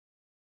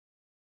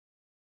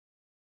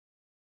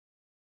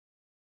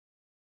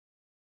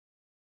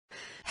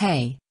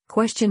Hey,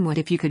 question: what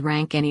if you could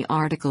rank any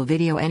article,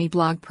 video, any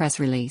blog, press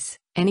release,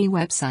 any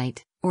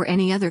website, or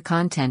any other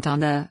content on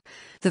the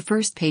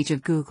first page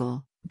of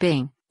Google,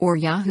 Bing, or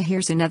Yahoo?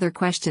 Here's another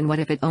question: what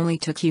if it only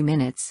took you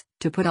minutes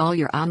to put all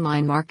your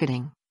online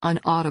marketing on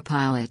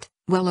autopilot?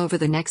 Well, over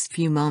the next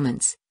few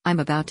moments, I'm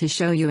about to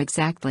show you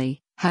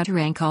exactly how to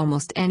rank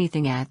almost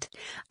anything at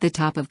the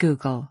top of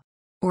Google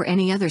or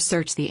any other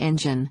search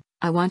engine.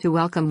 I want to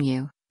welcome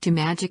you to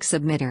Magic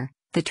Submitter,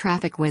 the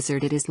traffic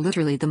wizard. It is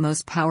literally the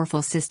most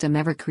powerful system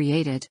ever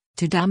created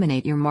to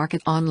dominate your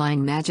market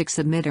online. Magic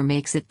Submitter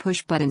makes it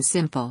push button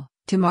simple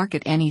to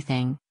market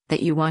anything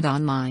that you want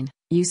online.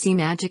 You see,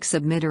 Magic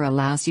Submitter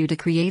allows you to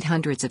create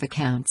hundreds of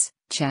accounts.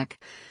 Check.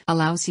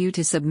 Allows you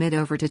to submit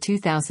over to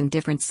 2,000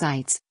 different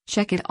sites.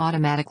 Check. It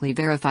automatically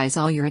verifies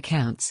all your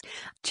accounts.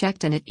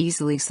 Checked. And it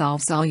easily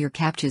solves all your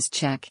captchas.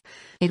 Check.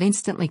 It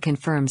instantly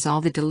confirms all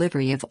the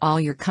delivery of all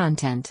your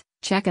content.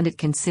 Check. And it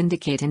can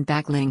syndicate and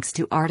backlinks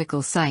to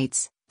article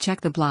sites.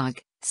 Check. The blog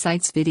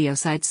sites, video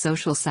sites,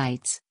 social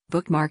sites,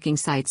 bookmarking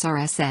sites,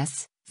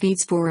 RSS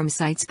feeds, forum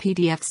sites,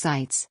 PDF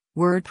sites,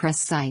 WordPress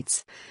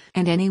sites,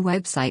 and any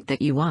website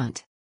that you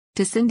want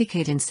to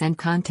syndicate and send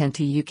content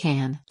to. You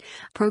can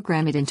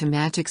program it into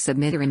Magic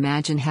Submitter.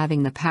 Imagine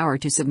having the power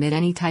to submit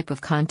any type of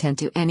content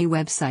to any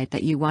website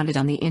that you wanted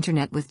on the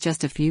internet with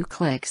just a few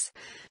clicks.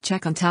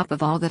 Check. On top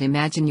of all that,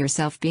 imagine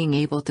yourself being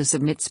able to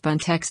submit spun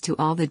text to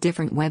all the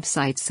different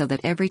websites so that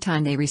every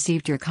time they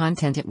received your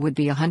content it would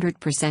be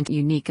 100%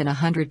 unique and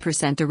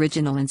 100%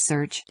 original, and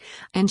search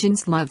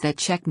engines love that.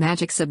 Check.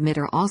 Magic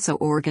Submitter also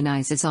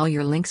organizes all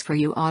your links for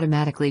you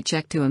automatically.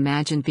 Check. To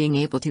imagine being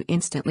able to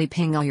instantly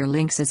ping all your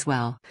links as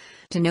well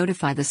to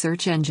notify the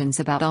search engines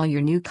about all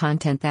your new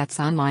content that's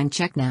online.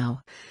 Check.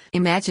 Now,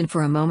 imagine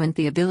for a moment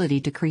the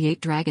ability to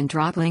create drag and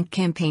drop link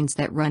campaigns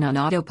that run on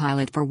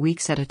autopilot for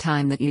weeks at a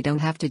time, that you don't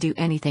have to do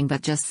anything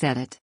but just set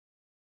it.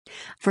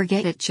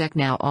 Forget it. Check.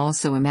 Now,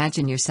 also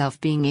imagine yourself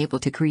being able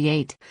to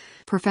create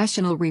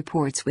professional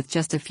reports with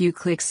just a few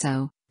clicks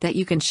so that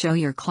you can show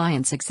your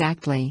clients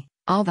exactly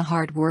all the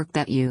hard work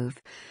that you've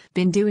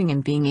been doing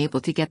and being able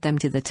to get them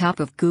to the top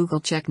of Google.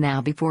 Check. Now,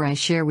 before I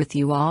share with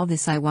you all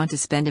this, I want to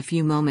spend a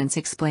few moments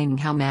explaining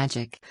how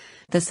Magic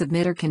the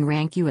Submitter can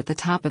rank you at the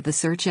top of the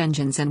search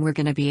engines, and we're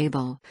going to be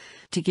able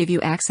to give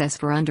you access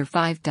for under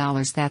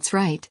 $5. That's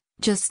right.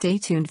 Just stay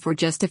tuned for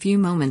just a few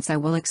moments. I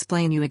will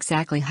explain you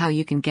exactly how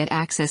you can get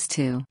access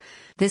to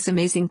this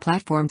amazing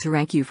platform to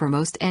rank you for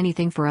most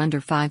anything for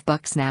under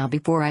 $5. Now,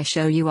 before I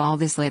show you all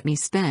this, let me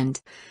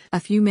spend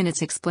a few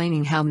minutes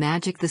explaining how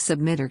Magic the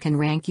Submitter can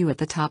rank you at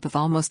the top of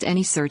almost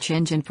any search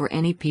engine for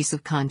any piece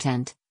of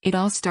content. It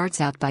all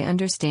starts out by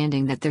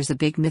understanding that there's a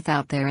big myth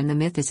out there, and the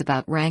myth is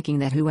about ranking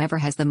that whoever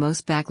has the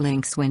most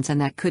backlinks wins, and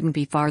that couldn't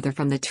be farther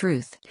from the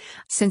truth.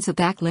 Since a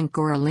backlink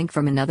or a link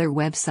from another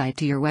website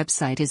to your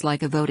website is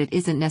like a vote, it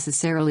isn't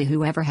necessarily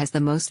whoever has the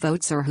most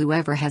votes or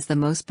whoever has the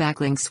most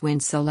backlinks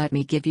wins. So let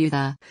me give you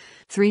the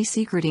 3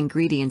 secret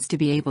ingredients to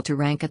be able to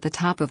rank at the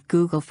top of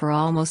Google for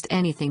almost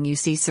anything. You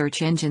see,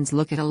 search engines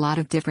look at a lot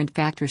of different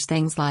factors,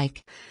 things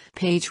like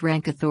page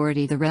rank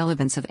authority, the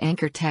relevance of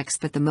anchor text,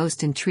 but the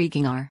most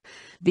intriguing are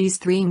these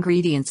 3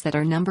 ingredients that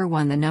are: number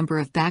 1, the number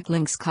of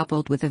backlinks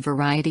coupled with a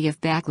variety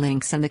of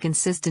backlinks and the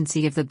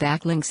consistency of the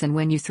backlinks. And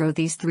when you throw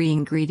these 3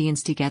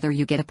 ingredients together,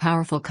 you get a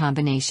powerful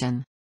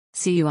combination.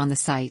 See you on the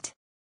site.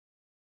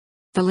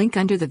 The link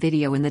under the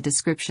video in the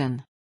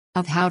description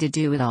of how to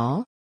do it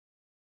all.